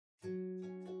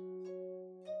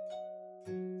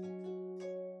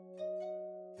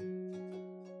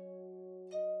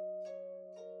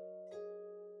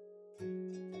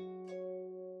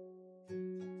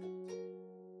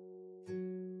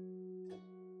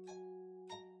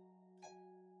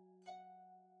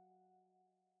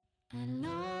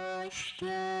Leuchte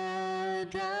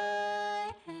dein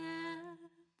Herz.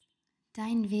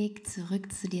 Dein Weg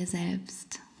zurück zu dir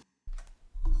selbst.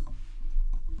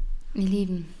 Ihr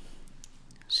Lieben,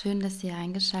 schön, dass ihr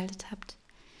eingeschaltet habt.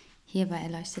 Hier bei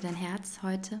Erleuchte dein Herz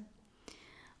heute.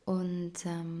 Und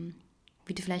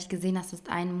wie du vielleicht gesehen hast, ist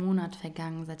ein Monat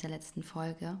vergangen seit der letzten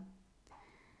Folge.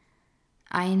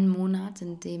 Ein Monat,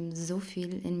 in dem so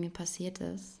viel in mir passiert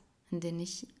ist, in dem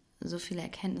ich so viele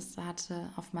Erkenntnisse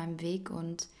hatte auf meinem Weg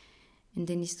und in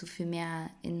dem ich so viel mehr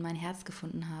in mein Herz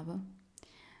gefunden habe.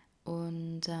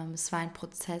 Und es war ein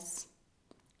Prozess,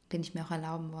 den ich mir auch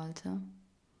erlauben wollte,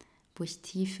 wo ich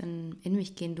tief in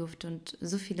mich gehen durfte und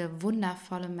so viele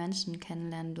wundervolle Menschen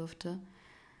kennenlernen durfte.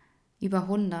 Über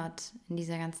 100 in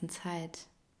dieser ganzen Zeit,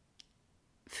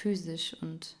 physisch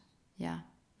und ja,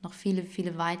 noch viele,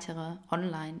 viele weitere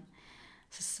online.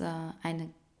 Es ist eine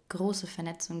große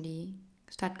Vernetzung, die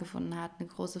stattgefunden hat, eine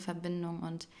große Verbindung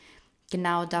und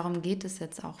genau darum geht es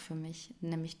jetzt auch für mich,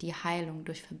 nämlich die Heilung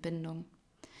durch Verbindung.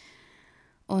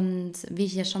 Und wie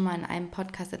ich ja schon mal in einem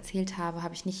Podcast erzählt habe,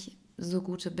 habe ich nicht so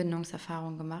gute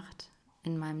Bindungserfahrungen gemacht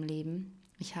in meinem Leben.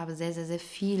 Ich habe sehr, sehr, sehr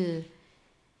viel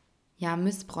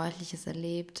Missbräuchliches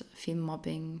erlebt, viel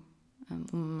Mobbing,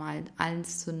 um mal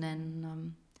eins zu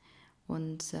nennen,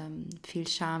 und viel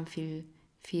Scham,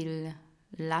 viel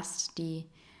Last, die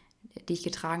ich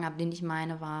getragen habe, die nicht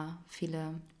meine war,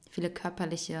 viele, viele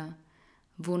körperliche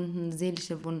Wunden,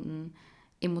 seelische Wunden,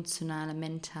 emotionale,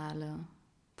 mentale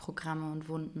Programme und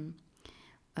Wunden,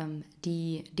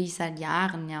 die ich seit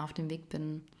Jahren ja auf dem Weg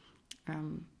bin,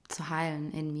 zu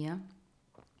heilen in mir.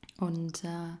 Und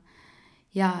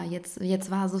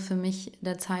jetzt war so für mich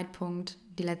der Zeitpunkt,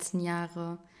 die letzten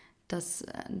Jahre, dass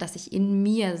ich in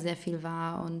mir sehr viel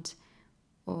war und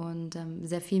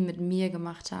sehr viel mit mir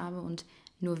gemacht habe und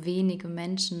nur wenige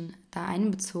Menschen da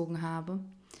einbezogen habe,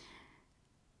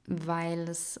 weil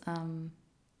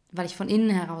ich von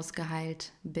innen heraus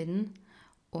geheilt bin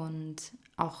und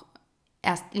auch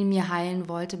erst in mir heilen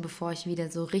wollte, bevor ich wieder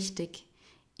so richtig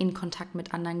in Kontakt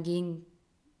mit anderen gehen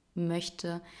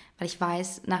möchte, weil ich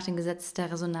weiß, nach dem Gesetz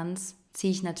der Resonanz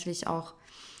ziehe ich natürlich auch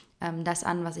das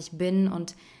an, was ich bin,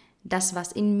 und das,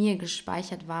 was in mir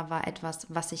gespeichert war etwas,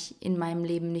 was ich in meinem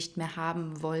Leben nicht mehr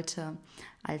haben wollte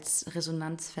als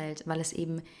Resonanzfeld, weil es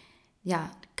eben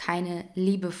keine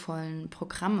liebevollen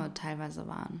Programme teilweise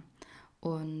waren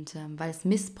und weil es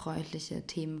missbräuchliche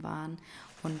Themen waren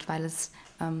und weil es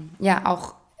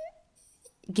auch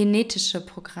genetische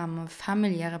Programme,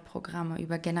 familiäre Programme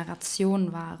über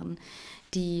Generationen waren,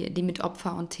 die mit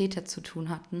Opfer und Täter zu tun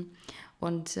hatten.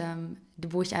 Und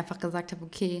wo ich einfach gesagt habe,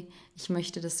 okay, ich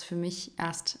möchte das für mich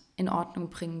erst in Ordnung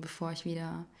bringen, bevor ich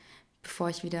wieder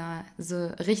so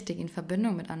richtig in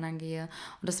Verbindung mit anderen gehe.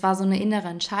 Und das war so eine innere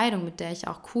Entscheidung, mit der ich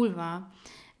auch cool war.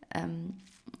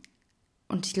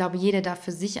 Und ich glaube, jeder darf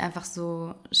für sich einfach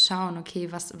so schauen,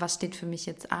 okay, was steht für mich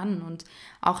jetzt an? Und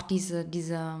auch dieses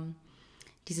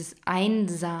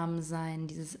Einsamsein,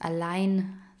 dieses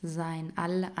Alleinsein,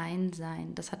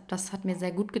 Alleinsein, das hat mir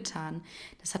sehr gut getan.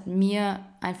 Das hat mir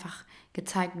einfach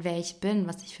gezeigt, wer ich bin,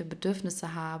 was ich für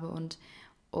Bedürfnisse habe. Und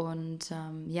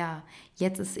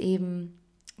jetzt ist eben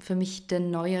für mich der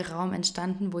neue Raum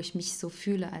entstanden, wo ich mich so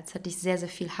fühle, als hätte ich sehr, sehr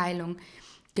viel Heilung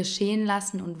geschehen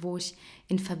lassen und wo ich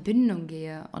in Verbindung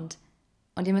gehe. Und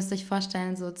ihr müsst euch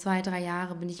vorstellen, so 2, 3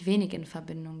 Jahre bin ich wenig in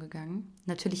Verbindung gegangen.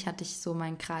 Natürlich hatte ich so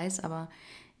meinen Kreis, aber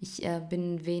ich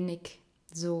bin wenig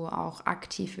so auch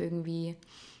aktiv irgendwie,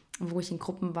 wo ich in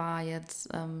Gruppen war, jetzt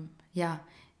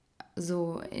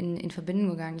so in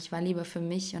Verbindung gegangen. Ich war lieber für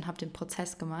mich und habe den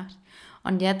Prozess gemacht.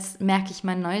 Und jetzt merke ich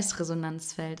mein neues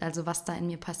Resonanzfeld, also was da in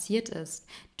mir passiert ist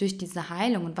durch diese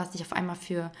Heilung und was ich auf einmal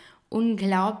für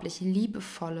unglaublich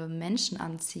liebevolle Menschen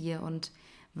anziehe und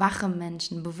wache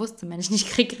Menschen, bewusste Menschen. Ich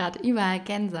kriege gerade überall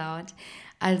Gänsehaut.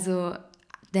 Also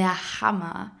der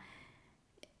Hammer.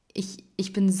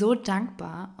 Ich bin so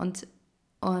dankbar und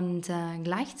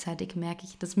gleichzeitig merke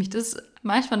ich, dass mich das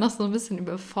manchmal noch so ein bisschen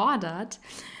überfordert.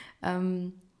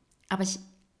 Aber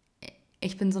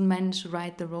ich bin so ein Mensch,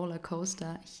 ride the roller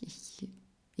coaster.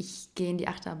 Ich gehe in die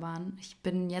Achterbahn. Ich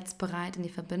bin jetzt bereit, in die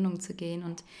Verbindung zu gehen.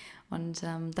 Und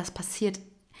das passiert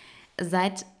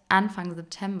seit Anfang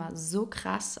September so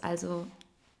krass. Also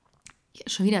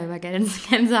schon wieder über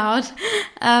Gänsehaut.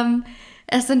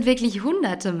 Es sind wirklich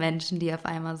hunderte Menschen, die auf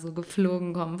einmal so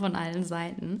geflogen kommen von allen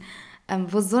Seiten,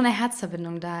 wo so eine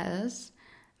Herzverbindung da ist,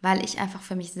 weil ich einfach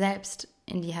für mich selbst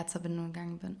in die Herzverbindung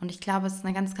gegangen bin. Und ich glaube, es ist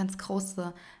eine ganz, ganz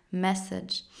große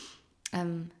Message.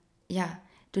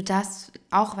 Du darfst,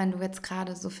 auch wenn du jetzt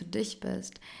gerade so für dich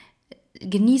bist,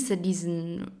 genieße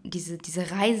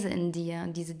diese Reise in dir,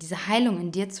 diese Heilung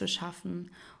in dir zu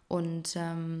schaffen und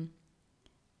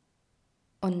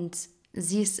und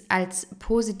siehst als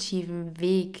positiven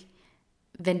Weg,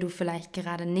 wenn du vielleicht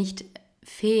gerade nicht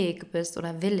fähig bist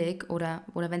oder willig oder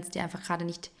wenn es dir einfach gerade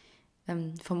nicht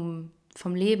vom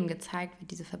Leben gezeigt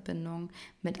wird, diese Verbindung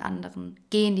mit anderen.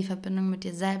 Geh in die Verbindung mit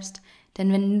dir selbst,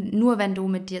 denn nur wenn du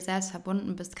mit dir selbst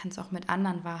verbunden bist, kannst du auch mit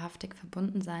anderen wahrhaftig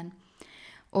verbunden sein.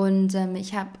 Und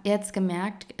ich habe jetzt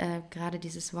gemerkt, gerade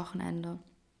dieses Wochenende,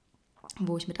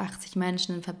 wo ich mit 80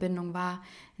 Menschen in Verbindung war,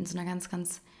 in so einer ganz,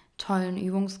 ganz tollen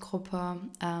Übungsgruppe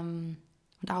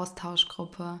und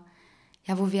Austauschgruppe,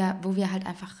 ja, wo wir halt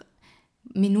einfach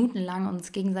minutenlang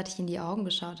uns gegenseitig in die Augen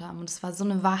geschaut haben. Und es war so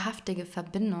eine wahrhaftige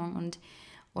Verbindung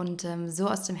und so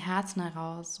aus dem Herzen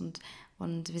heraus.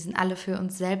 Und wir sind alle für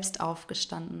uns selbst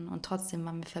aufgestanden und trotzdem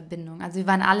waren wir Verbindung. Also wir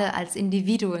waren alle als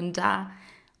Individuen da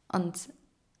und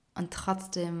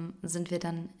trotzdem sind wir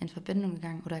dann in Verbindung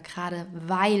gegangen. Oder gerade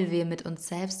weil wir mit uns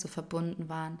selbst so verbunden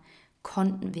waren,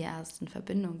 konnten wir erst in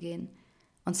Verbindung gehen.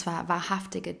 Und zwar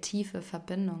wahrhaftige, tiefe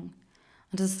Verbindung.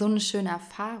 Und das ist so eine schöne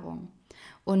Erfahrung.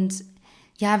 Und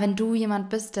ja, wenn du jemand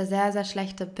bist, der sehr, sehr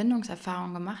schlechte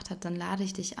Bindungserfahrungen gemacht hat, dann lade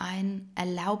ich dich ein,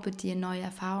 erlaube dir, neue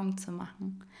Erfahrungen zu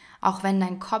machen. Auch wenn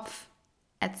dein Kopf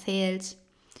erzählt,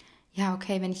 ja,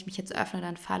 okay, wenn ich mich jetzt öffne,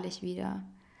 dann falle ich wieder.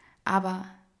 Aber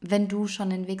wenn du schon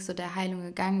den Weg so der Heilung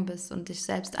gegangen bist und dich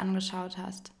selbst angeschaut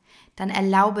hast, dann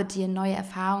erlaube dir, neue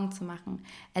Erfahrungen zu machen.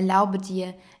 Erlaube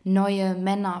dir, neue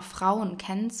Männer, Frauen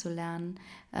kennenzulernen,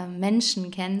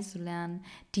 Menschen kennenzulernen,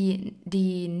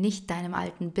 die nicht deinem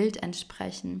alten Bild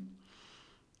entsprechen.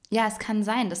 Ja, es kann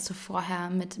sein, dass du vorher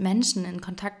mit Menschen in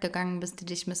Kontakt gegangen bist, die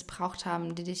dich missbraucht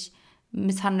haben, die dich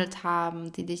misshandelt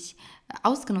haben, die dich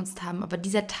ausgenutzt haben. Aber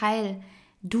dieser Teil,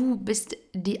 du bist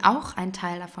auch ein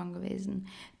Teil davon gewesen.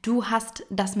 Du hast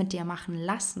das mit dir machen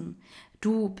lassen.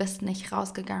 Du bist nicht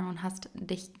rausgegangen und hast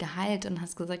dich geheilt und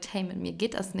hast gesagt, hey, mit mir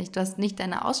geht das nicht. Du hast nicht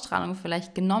deine Ausstrahlung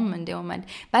vielleicht genommen in dem Moment,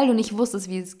 weil du nicht wusstest,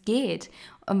 wie es geht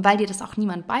und weil dir das auch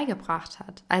niemand beigebracht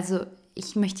hat. Also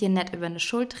ich möchte hier nicht über eine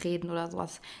Schuld reden oder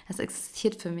sowas. Das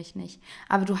existiert für mich nicht.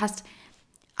 Aber du hast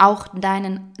auch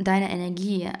deine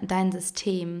Energie, dein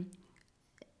System,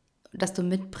 das du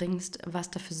mitbringst,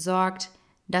 was dafür sorgt,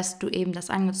 dass du eben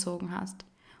das angezogen hast.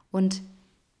 Und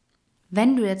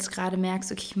wenn du jetzt gerade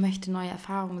merkst, okay, ich möchte neue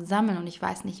Erfahrungen sammeln und ich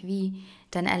weiß nicht wie,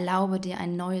 dann erlaube dir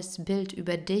ein neues Bild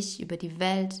über dich, über die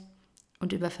Welt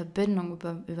und über Verbindung,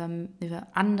 über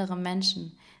andere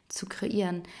Menschen zu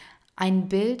kreieren. Ein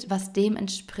Bild, was dem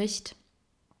entspricht,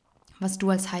 was du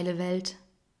als heile Welt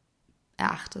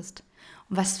erachtest.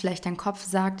 Und was vielleicht dein Kopf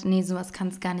sagt, nee, sowas kann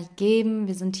es gar nicht geben,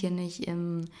 wir sind hier nicht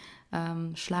im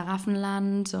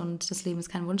Schlaraffenland und das Leben ist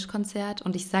kein Wunschkonzert.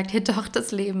 Und ich sage dir doch,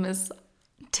 das Leben ist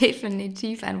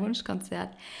definitiv ein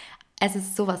Wunschkonzert. Es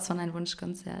ist sowas von ein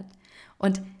Wunschkonzert.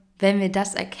 Und wenn wir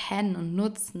das erkennen und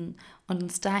nutzen und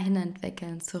uns dahin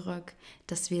entwickeln zurück,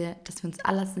 dass wir uns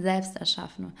alles selbst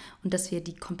erschaffen und dass wir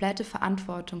die komplette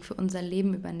Verantwortung für unser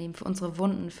Leben übernehmen, für unsere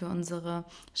Wunden, für unsere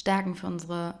Stärken, für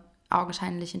unsere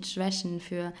augenscheinlichen Schwächen,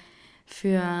 für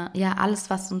ja, alles,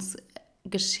 was uns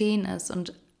geschehen ist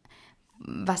und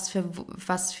was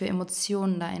für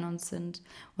Emotionen da in uns sind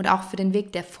und auch für den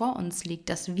Weg, der vor uns liegt,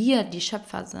 dass wir die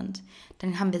Schöpfer sind,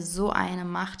 dann haben wir so eine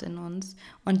Macht in uns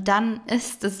und dann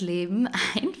ist das Leben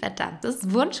ein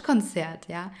verdammtes Wunschkonzert,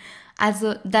 ja.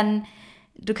 Also dann,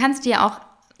 du kannst dir auch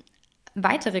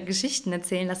weitere Geschichten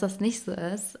erzählen, dass das nicht so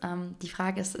ist. Die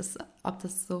Frage ist, ob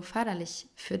das so förderlich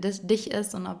für dich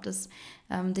ist und ob das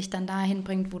dich dann dahin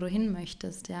bringt, wo du hin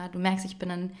möchtest. Ja? Du merkst, ich bin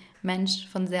ein Mensch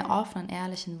von sehr offenen,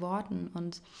 ehrlichen Worten.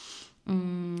 Und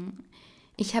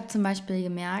ich habe zum Beispiel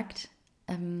gemerkt,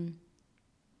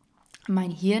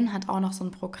 mein Hirn hat auch noch so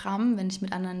ein Programm, wenn ich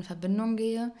mit anderen in Verbindung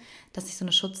gehe, dass ich so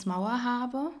eine Schutzmauer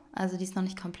habe. Also die ist noch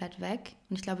nicht komplett weg.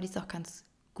 Und ich glaube, die ist auch ganz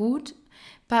gut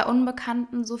bei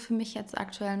Unbekannten, so für mich jetzt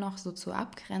aktuell noch, so zur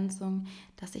Abgrenzung,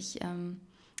 dass ich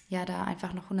ja da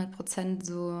einfach noch 100%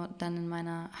 so dann in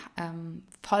meiner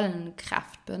vollen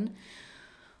Kraft bin.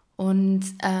 Und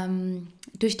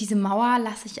durch diese Mauer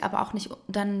lasse ich aber auch nicht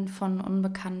dann von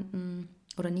Unbekannten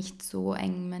oder nicht so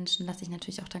engen Menschen, lasse ich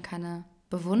natürlich auch dann keine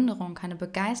Bewunderung, keine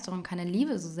Begeisterung, keine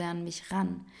Liebe so sehr an mich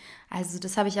ran. Also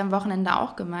das habe ich am Wochenende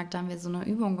auch gemerkt, da haben wir so eine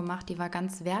Übung gemacht, die war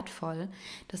ganz wertvoll,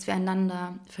 dass wir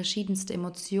einander verschiedenste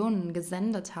Emotionen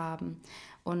gesendet haben.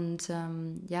 Und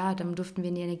ja, dann durften wir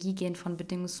in die Energie gehen von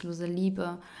bedingungsloser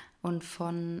Liebe und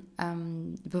von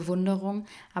Bewunderung,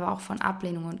 aber auch von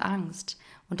Ablehnung und Angst.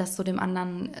 Und das so dem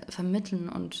anderen vermitteln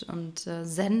und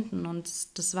senden.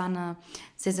 Und das war eine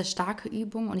sehr, sehr starke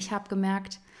Übung. Und ich habe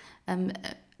gemerkt,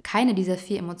 keine dieser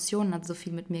 4 Emotionen hat so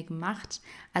viel mit mir gemacht.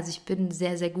 Also ich bin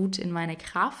sehr, sehr gut in meine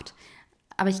Kraft.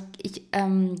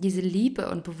 diese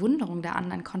Liebe und Bewunderung der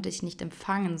anderen konnte ich nicht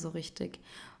empfangen so richtig,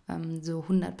 so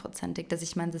hundertprozentig, dass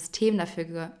ich mein System dafür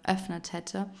geöffnet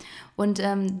hätte. Und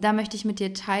da möchte ich mit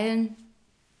dir teilen,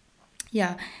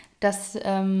 ja, dass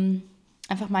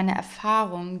einfach meine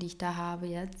Erfahrung, die ich da habe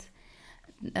jetzt,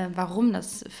 warum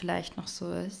das vielleicht noch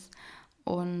so ist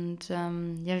und ja,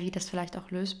 wie das vielleicht auch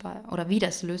lösbar, oder wie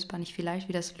das lösbar, nicht vielleicht,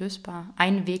 wie das lösbar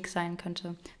ein Weg sein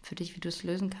könnte für dich, wie du es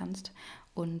lösen kannst.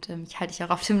 Und ich halte dich auch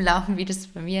auf dem Laufen, wie das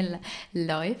bei mir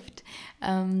läuft.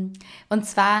 Und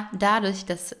zwar dadurch,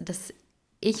 dass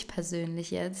ich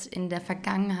persönlich jetzt in der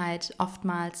Vergangenheit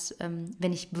oftmals,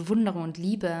 wenn ich Bewunderung und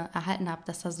Liebe erhalten habe,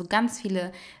 dass da so ganz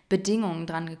viele Bedingungen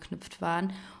dran geknüpft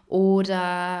waren.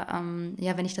 Oder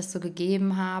ja, wenn ich das so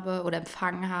gegeben habe oder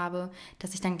empfangen habe,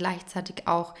 dass ich dann gleichzeitig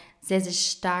auch sehr, sehr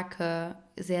starke,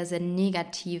 sehr, sehr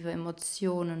negative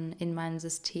Emotionen in meinem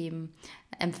System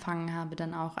empfangen habe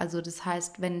dann auch. Also das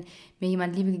heißt, wenn mir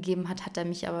jemand Liebe gegeben hat, hat er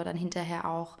mich aber dann hinterher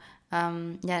auch,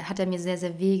 ja, hat er mir sehr,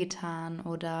 sehr wehgetan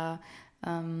oder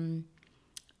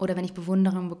wenn ich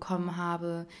Bewunderung bekommen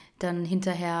habe, dann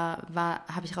hinterher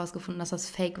habe ich herausgefunden, dass das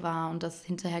Fake war und dass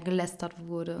hinterher gelästert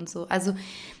wurde und so. Also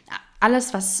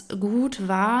alles, was gut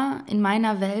war in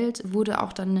meiner Welt, wurde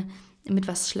auch dann mit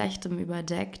was Schlechtem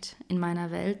überdeckt in meiner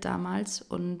Welt damals.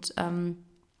 Und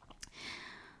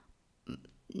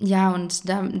ja, und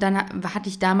dann hatte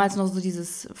ich damals noch so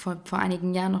vor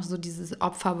einigen Jahren noch so dieses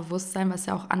Opferbewusstsein, was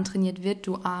ja auch antrainiert wird,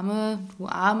 du Arme, du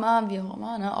Armer, wie auch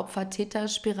immer, ne?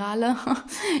 Opfer-Täter-Spirale,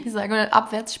 ich sage mal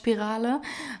Abwärtsspirale.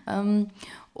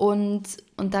 Und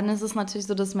dann ist es natürlich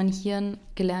so, dass mein Hirn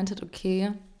gelernt hat,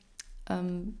 okay,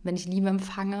 wenn ich Liebe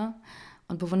empfange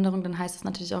und Bewunderung, dann heißt es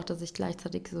natürlich auch, dass ich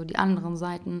gleichzeitig so die anderen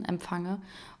Seiten empfange.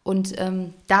 Und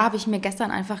da habe ich mir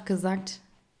gestern einfach gesagt,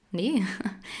 nee,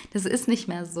 das ist nicht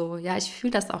mehr so. Ja, ich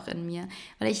fühle das auch in mir,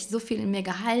 weil ich so viel in mir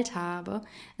geheilt habe,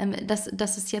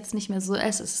 dass es jetzt nicht mehr so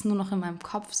ist. Es ist nur noch in meinem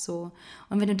Kopf so.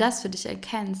 Und wenn du das für dich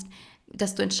erkennst,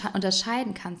 dass du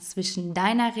unterscheiden kannst zwischen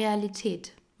deiner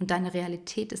Realität und deine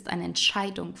Realität ist eine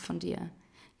Entscheidung von dir,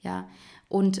 ja,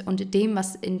 und dem,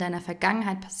 was in deiner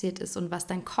Vergangenheit passiert ist und was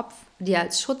dein Kopf dir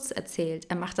als Schutz erzählt.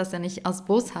 Er macht das ja nicht aus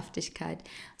Boshaftigkeit,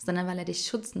 sondern weil er dich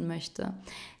schützen möchte.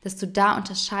 Dass du da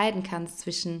unterscheiden kannst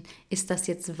zwischen, ist das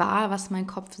jetzt wahr, was mein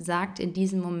Kopf sagt in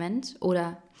diesem Moment,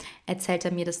 oder erzählt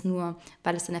er mir das nur,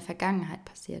 weil es in der Vergangenheit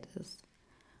passiert ist.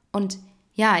 Und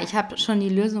ja, ich habe schon die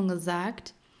Lösung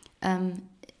gesagt.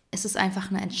 Es ist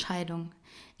einfach eine Entscheidung.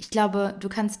 Ich glaube, du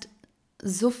kannst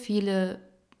so viele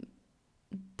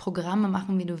Programme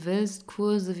machen, wie du willst,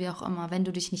 Kurse, wie auch immer, wenn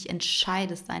du dich nicht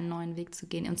entscheidest, einen neuen Weg zu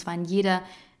gehen, und zwar in jeder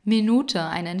Minute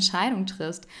eine Entscheidung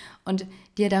triffst und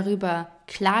dir darüber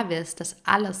klar wirst, dass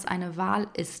alles eine Wahl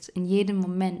ist, in jedem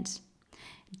Moment,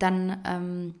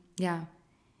 dann, ja,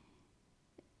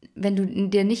 wenn du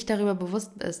dir nicht darüber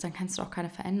bewusst bist, dann kannst du auch keine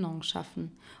Veränderung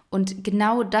schaffen. Und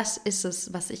genau das ist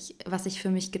es, was ich für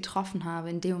mich getroffen habe,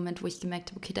 in dem Moment, wo ich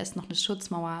gemerkt habe, okay, da ist noch eine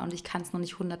Schutzmauer und ich kann es noch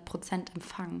nicht 100%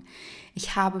 empfangen.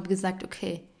 Ich habe gesagt,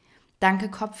 okay, danke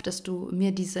Kopf, dass du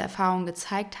mir diese Erfahrung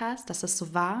gezeigt hast, dass es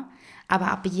so war, aber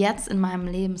ab jetzt in meinem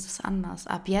Leben ist es anders.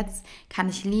 Ab jetzt kann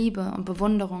ich Liebe und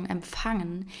Bewunderung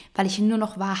empfangen, weil ich nur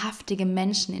noch wahrhaftige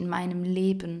Menschen in meinem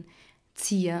Leben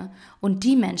ziehe, und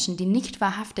die Menschen, die nicht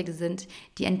wahrhaftig sind,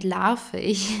 die entlarve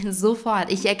ich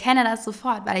sofort. Ich erkenne das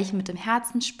sofort, weil ich mit dem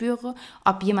Herzen spüre,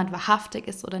 ob jemand wahrhaftig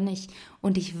ist oder nicht.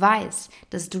 Und ich weiß,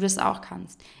 dass du das auch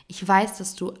kannst. Ich weiß,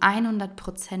 dass du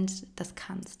 100% das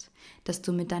kannst. Dass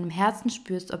du mit deinem Herzen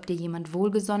spürst, ob dir jemand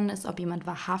wohlgesonnen ist, ob jemand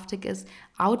wahrhaftig ist,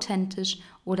 authentisch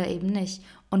oder eben nicht.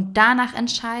 Und danach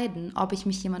entscheiden, ob ich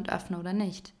mich jemand öffne oder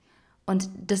nicht. Und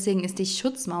deswegen ist die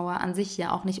Schutzmauer an sich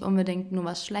ja auch nicht unbedingt nur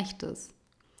was Schlechtes,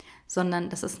 sondern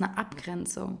das ist eine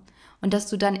Abgrenzung. Und dass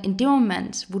du dann in dem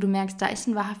Moment, wo du merkst, da ist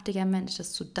ein wahrhaftiger Mensch,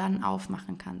 dass du dann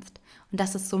aufmachen kannst. Und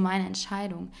das ist so meine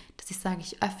Entscheidung, dass ich sage,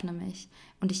 ich öffne mich.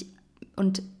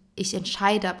 Und ich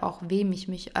entscheide aber auch, wem ich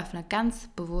mich öffne, ganz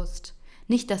bewusst.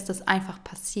 Nicht, dass das einfach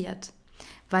passiert.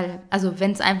 Weil, also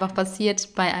wenn es einfach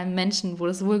passiert bei einem Menschen, wo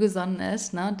das wohlgesonnen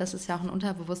ist, ne, das ist ja auch ein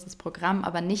unterbewusstes Programm,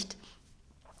 aber nicht,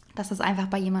 dass das einfach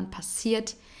bei jemandem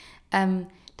passiert,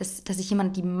 dass ich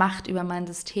jemand die Macht über mein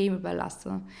System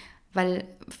überlasse. Weil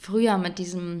früher mit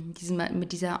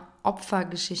dieser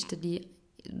Opfergeschichte, die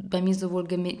bei mir sowohl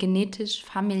genetisch,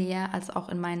 familiär als auch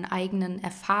in meinen eigenen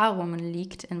Erfahrungen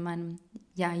liegt, in meinem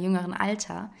jüngeren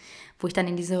Alter, wo ich dann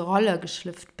in diese Rolle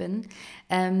geschlüpft bin,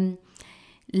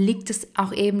 liegt es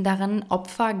auch eben darin,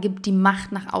 Opfer gibt die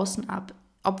Macht nach außen ab.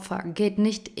 Opfer, geht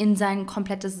nicht in sein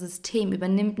komplettes System,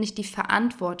 übernimmt nicht die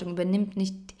Verantwortung, übernimmt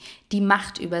nicht die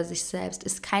Macht über sich selbst,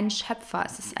 ist kein Schöpfer,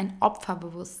 es ist ein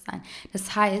Opferbewusstsein.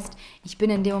 Das heißt, ich bin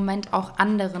in dem Moment auch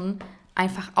anderen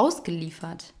einfach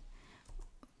ausgeliefert.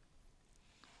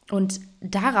 Und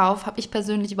darauf habe ich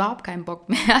persönlich überhaupt keinen Bock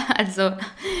mehr. Also,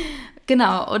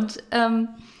 genau. Und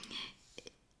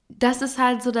das ist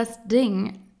halt so das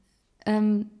Ding.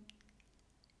 Wenn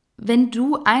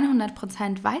du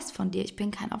 100% weißt von dir, ich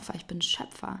bin kein Opfer, ich bin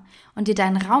Schöpfer und dir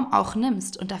deinen Raum auch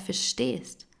nimmst und dafür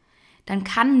stehst, dann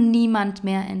kann niemand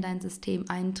mehr in dein System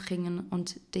eindringen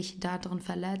und dich darin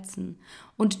verletzen.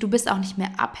 Und du bist auch nicht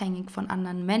mehr abhängig von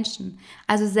anderen Menschen.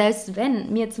 Also selbst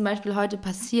wenn mir zum Beispiel heute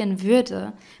passieren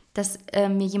würde, dass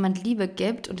mir jemand Liebe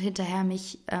gibt und hinterher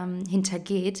mich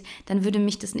hintergeht, dann würde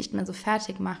mich das nicht mehr so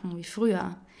fertig machen wie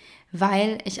früher,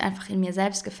 weil ich einfach in mir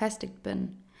selbst gefestigt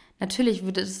bin. Natürlich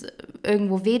würde es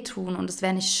irgendwo wehtun und es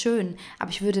wäre nicht schön,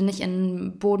 aber ich würde nicht in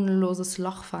ein bodenloses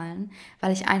Loch fallen,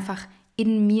 weil ich einfach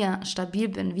in mir stabil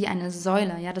bin, wie eine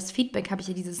Säule. Ja, das Feedback habe ich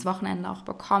ja dieses Wochenende auch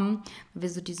bekommen, weil wir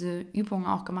so diese Übung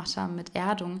auch gemacht haben mit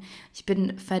Erdung. Ich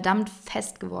bin verdammt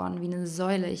fest geworden, wie eine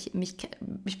Säule. Ich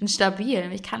bin stabil,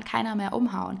 mich kann keiner mehr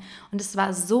umhauen. Und es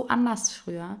war so anders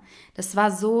früher. Das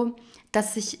war so,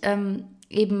 dass ich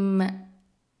eben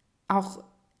auch,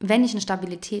 wenn ich eine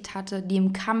Stabilität hatte, die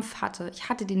im Kampf hatte, ich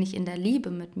hatte die nicht in der Liebe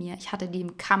mit mir, ich hatte die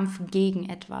im Kampf gegen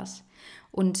etwas.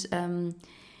 Und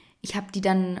ich habe die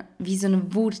dann wie so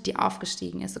eine Wut, die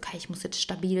aufgestiegen ist. Okay, ich muss jetzt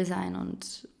stabil sein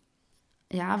und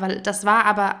ja, weil das war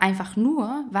aber einfach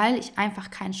nur, weil ich einfach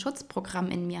kein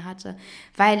Schutzprogramm in mir hatte,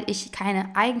 weil ich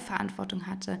keine Eigenverantwortung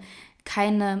hatte,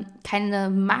 keine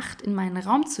Macht in meinen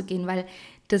Raum zu gehen, weil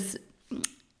das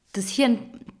Hirn,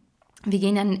 wir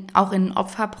gehen dann auch in ein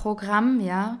Opferprogramm,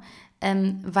 ja,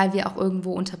 weil wir auch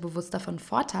irgendwo unterbewusst davon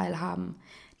Vorteil haben.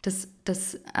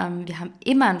 Wir haben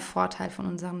immer einen Vorteil von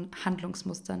unseren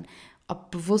Handlungsmustern,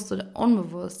 ob bewusst oder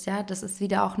unbewusst, ja. Das ist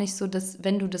wieder auch nicht so, dass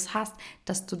wenn du das hast,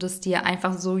 dass du das dir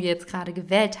einfach so jetzt gerade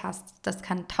gewählt hast. Das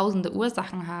kann tausende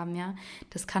Ursachen haben, ja.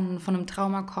 Das kann von einem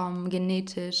Trauma kommen,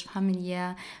 genetisch,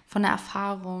 familiär, von der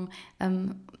Erfahrung,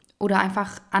 oder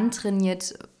einfach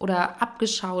antrainiert oder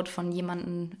abgeschaut von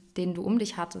jemandem, den du um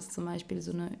dich hattest, zum Beispiel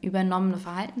so eine übernommene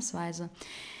Verhaltensweise.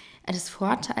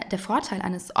 Der Vorteil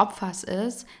eines Opfers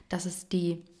ist, dass es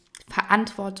die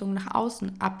Verantwortung nach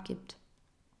außen abgibt.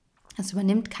 Es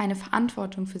übernimmt keine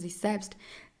Verantwortung für sich selbst.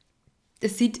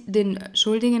 Es sieht den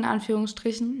Schuldigen in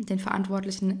Anführungsstrichen, den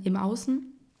Verantwortlichen im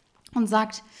Außen und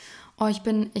sagt, oh, ich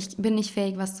bin nicht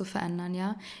fähig, was zu verändern,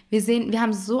 ja. Wir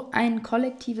haben so ein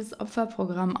kollektives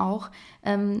Opferprogramm auch,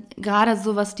 gerade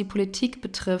so, was die Politik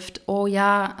betrifft. Oh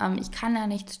ja, ich kann ja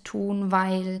nichts tun,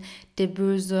 weil der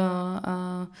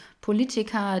böse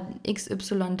Politiker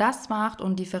XY das macht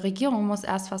und die Regierung muss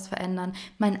erst was verändern.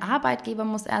 Mein Arbeitgeber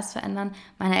muss erst verändern,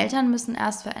 meine Eltern müssen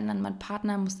erst verändern, mein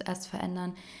Partner muss erst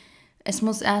verändern. Es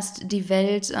muss erst die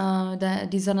Welt,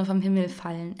 die Sonne vom Himmel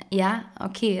fallen. Ja,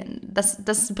 okay,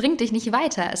 das bringt dich nicht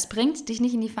weiter. Es bringt dich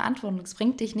nicht in die Verantwortung. Es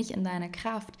bringt dich nicht in deine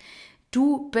Kraft.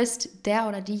 Du bist der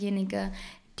oder diejenige,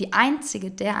 der Einzige,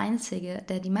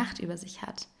 der die Macht über sich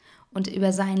hat und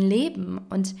über sein Leben.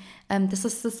 Und das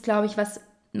ist das, glaube ich, was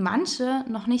manche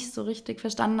noch nicht so richtig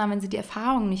verstanden haben, wenn sie die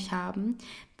Erfahrung nicht haben,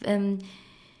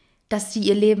 dass sie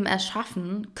ihr Leben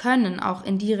erschaffen können, auch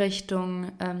in die Richtung,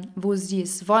 wo sie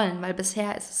es wollen. Weil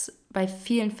bisher ist es bei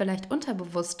vielen vielleicht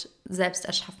unterbewusst selbst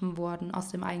erschaffen worden aus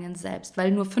dem eigenen Selbst.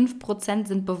 Weil nur 5%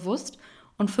 sind bewusst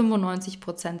und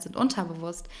 95% sind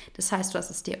unterbewusst. Das heißt, du hast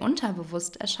es dir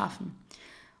unterbewusst erschaffen.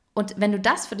 Und wenn du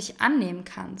das für dich annehmen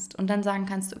kannst und dann sagen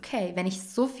kannst, okay, wenn ich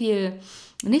so viel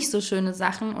nicht so schöne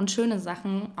Sachen und schöne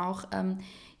Sachen auch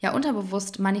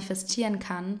unterbewusst manifestieren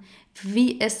kann,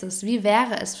 wie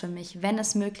wäre es für mich, wenn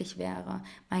es möglich wäre,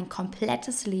 mein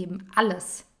komplettes Leben,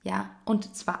 alles, ja,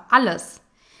 und zwar alles,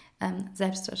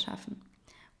 selbst zu erschaffen.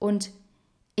 Und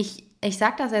ich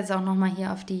sage das jetzt auch nochmal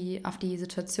hier auf die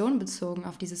Situation bezogen,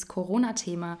 auf dieses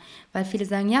Corona-Thema, weil viele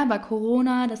sagen, ja, aber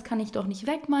Corona, das kann ich doch nicht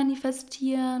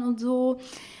wegmanifestieren und so.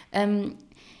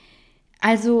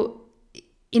 Also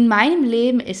in meinem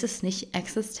Leben ist es nicht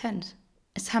existent.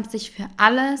 Es haben sich für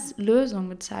alles Lösungen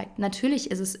gezeigt.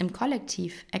 Natürlich ist es im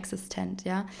Kollektiv existent,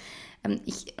 ja.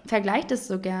 Ich vergleiche das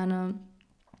so gerne.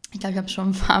 Ich glaube, ich habe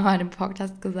schon ein paar Mal im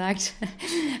Podcast gesagt,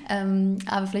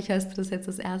 aber vielleicht hörst du das jetzt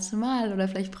das erste Mal oder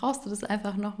vielleicht brauchst du das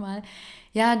einfach nochmal.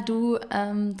 Ja,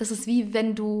 das ist wie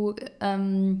wenn du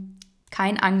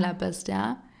kein Angler bist,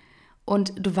 ja.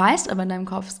 Und du weißt aber in deinem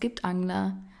Kopf, es gibt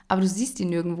Angler, aber du siehst die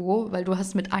nirgendwo, weil du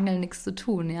hast mit Angeln nichts zu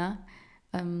tun, ja.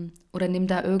 Oder nimm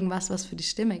da irgendwas, was für dich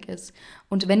stimmig ist.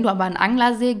 Und wenn du aber an den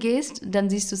Anglersee gehst, dann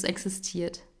siehst du, es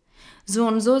existiert. So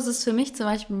und so ist es für mich zum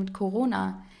Beispiel mit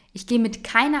Corona. Ich gehe mit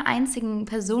keiner einzigen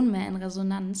Person mehr in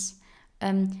Resonanz,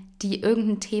 die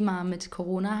irgendein Thema mit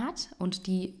Corona hat und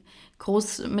die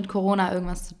groß mit Corona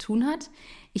irgendwas zu tun hat.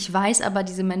 Ich weiß aber,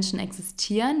 diese Menschen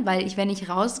existieren, weil wenn ich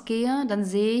rausgehe, dann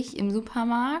sehe ich im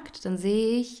Supermarkt, dann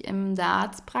sehe ich in der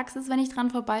Arztpraxis, wenn ich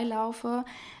dran vorbeilaufe,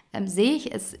 sehe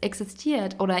ich, es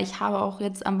existiert. Oder ich habe auch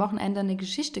jetzt am Wochenende eine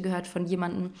Geschichte gehört von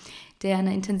jemandem, der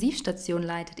eine Intensivstation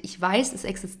leitet. Ich weiß, es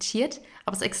existiert,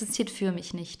 aber es existiert für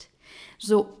mich nicht.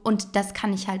 So, und das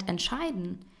kann ich halt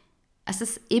entscheiden. Es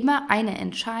ist immer eine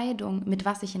Entscheidung, mit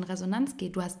was ich in Resonanz gehe.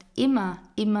 Du hast immer,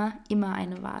 immer, immer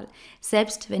eine Wahl.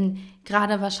 Selbst wenn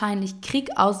gerade wahrscheinlich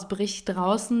Krieg ausbricht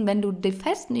draußen, wenn du der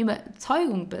festen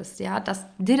Überzeugung bist, ja, dass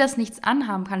dir das nichts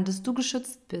anhaben kann, dass du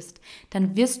geschützt bist,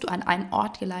 dann wirst du an einen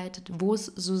Ort geleitet, wo es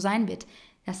so sein wird.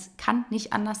 Das kann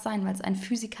nicht anders sein, weil es ein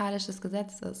physikalisches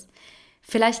Gesetz ist.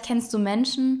 Vielleicht kennst du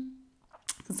Menschen,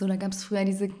 so, da gab es früher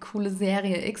diese coole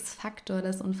Serie X-Factor,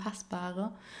 das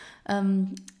Unfassbare.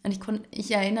 Und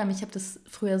ich erinnere mich, ich habe das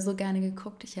früher so gerne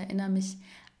geguckt, ich erinnere mich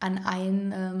an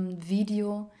ein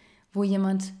Video, wo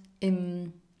jemand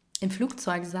im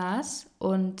Flugzeug saß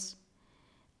und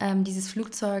dieses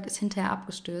Flugzeug ist hinterher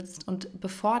abgestürzt. Und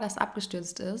bevor das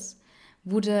abgestürzt ist,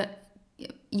 wurde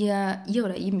ihr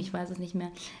oder ihm, ich weiß es nicht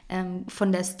mehr,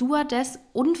 von der Stewardess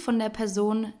und von der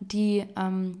Person, die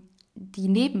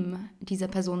neben dieser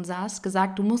Person saß,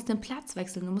 gesagt, du musst den Platz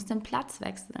wechseln, du musst den Platz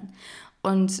wechseln.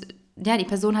 Und ja, die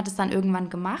Person hat es dann irgendwann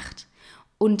gemacht.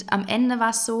 Und am Ende war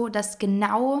es so, dass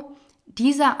genau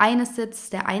dieser eine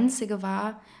Sitz der einzige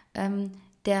war,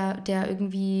 der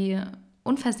irgendwie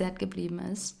unversehrt geblieben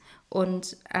ist.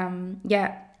 Und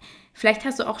ja, vielleicht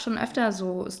hast du auch schon öfter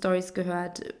so Storys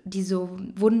gehört, die so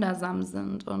wundersam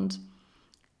sind. Und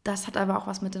das hat aber auch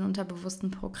was mit den unterbewussten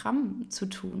Programmen zu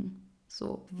tun.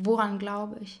 So, woran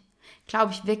glaube ich?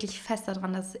 Glaube ich wirklich fest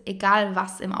daran, dass egal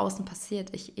was im Außen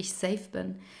passiert, ich safe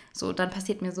bin. So, dann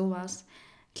passiert mir sowas.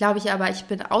 Glaube ich aber, ich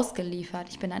bin ausgeliefert,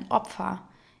 ich bin ein Opfer.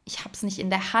 Ich habe es nicht in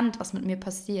der Hand, was mit mir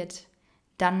passiert.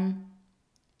 Dann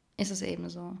ist es eben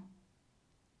so.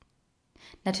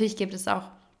 Natürlich gibt es auch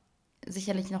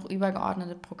sicherlich noch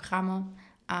übergeordnete Programme,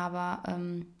 aber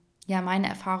ja, meine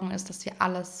Erfahrung ist, dass wir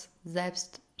alles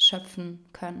selbst schöpfen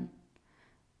können.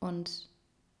 Und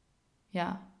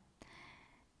ja,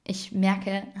 ich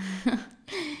merke,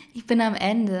 ich bin am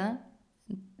Ende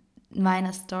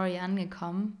meiner Story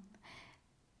angekommen.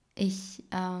 Ich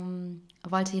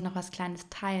wollte hier noch was Kleines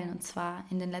teilen, und zwar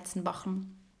in den letzten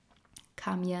Wochen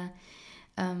kam mir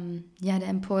ja der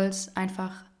Impuls,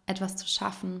 einfach etwas zu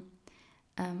schaffen,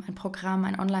 ein Programm,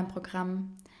 ein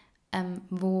Online-Programm,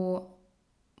 wo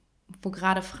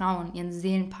gerade Frauen ihren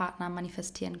Seelenpartner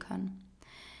manifestieren können.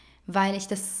 Weil ich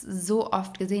das so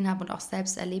oft gesehen habe und auch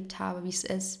selbst erlebt habe, wie es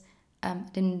ist,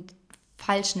 den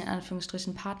falschen, in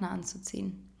Anführungsstrichen, Partner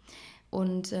anzuziehen.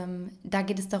 Und da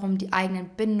geht es darum, die eigenen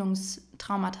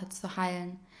Bindungstraumata zu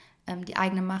heilen, die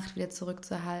eigene Macht wieder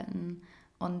zurückzuerhalten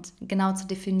und genau zu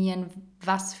definieren,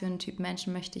 was für einen Typ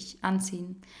Menschen möchte ich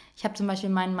anziehen. Ich habe zum Beispiel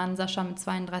meinen Mann Sascha mit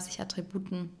 32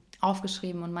 Attributen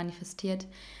aufgeschrieben und manifestiert.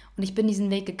 Und ich bin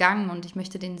diesen Weg gegangen und ich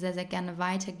möchte den sehr, sehr gerne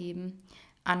weitergeben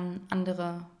an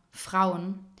andere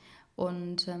Frauen.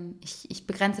 Und ich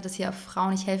begrenze das hier auf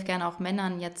Frauen. Ich helfe gerne auch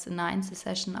Männern jetzt in einer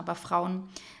Einzelsession, aber Frauen,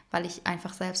 weil ich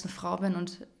einfach selbst eine Frau bin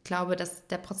und glaube, dass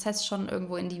der Prozess schon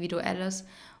irgendwo individuell ist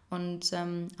und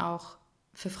auch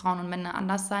für Frauen und Männer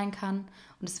anders sein kann.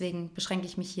 Und deswegen beschränke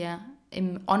ich mich hier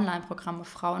im Online-Programm auf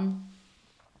Frauen.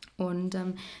 Und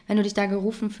wenn du dich da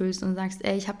gerufen fühlst und sagst,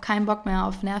 ey, ich habe keinen Bock mehr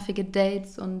auf nervige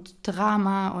Dates und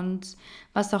Drama und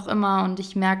was auch immer und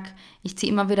ich merke, ich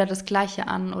ziehe immer wieder das Gleiche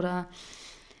an oder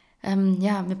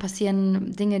ja, mir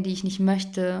passieren Dinge, die ich nicht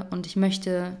möchte und ich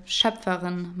möchte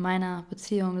Schöpferin meiner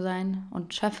Beziehung sein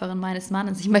und Schöpferin meines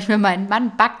Mannes. Ich möchte mir meinen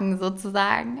Mann backen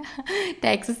sozusagen.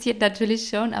 Der existiert natürlich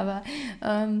schon, aber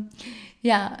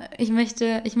ja, ich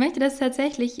möchte das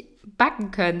tatsächlich backen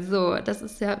können. So, das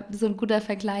ist ja so ein guter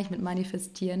Vergleich mit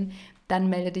Manifestieren. Dann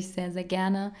melde dich sehr, sehr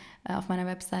gerne auf meiner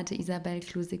Webseite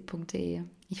isabelklusig.de.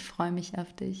 Ich freue mich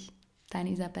auf dich. Deine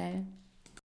Isabel.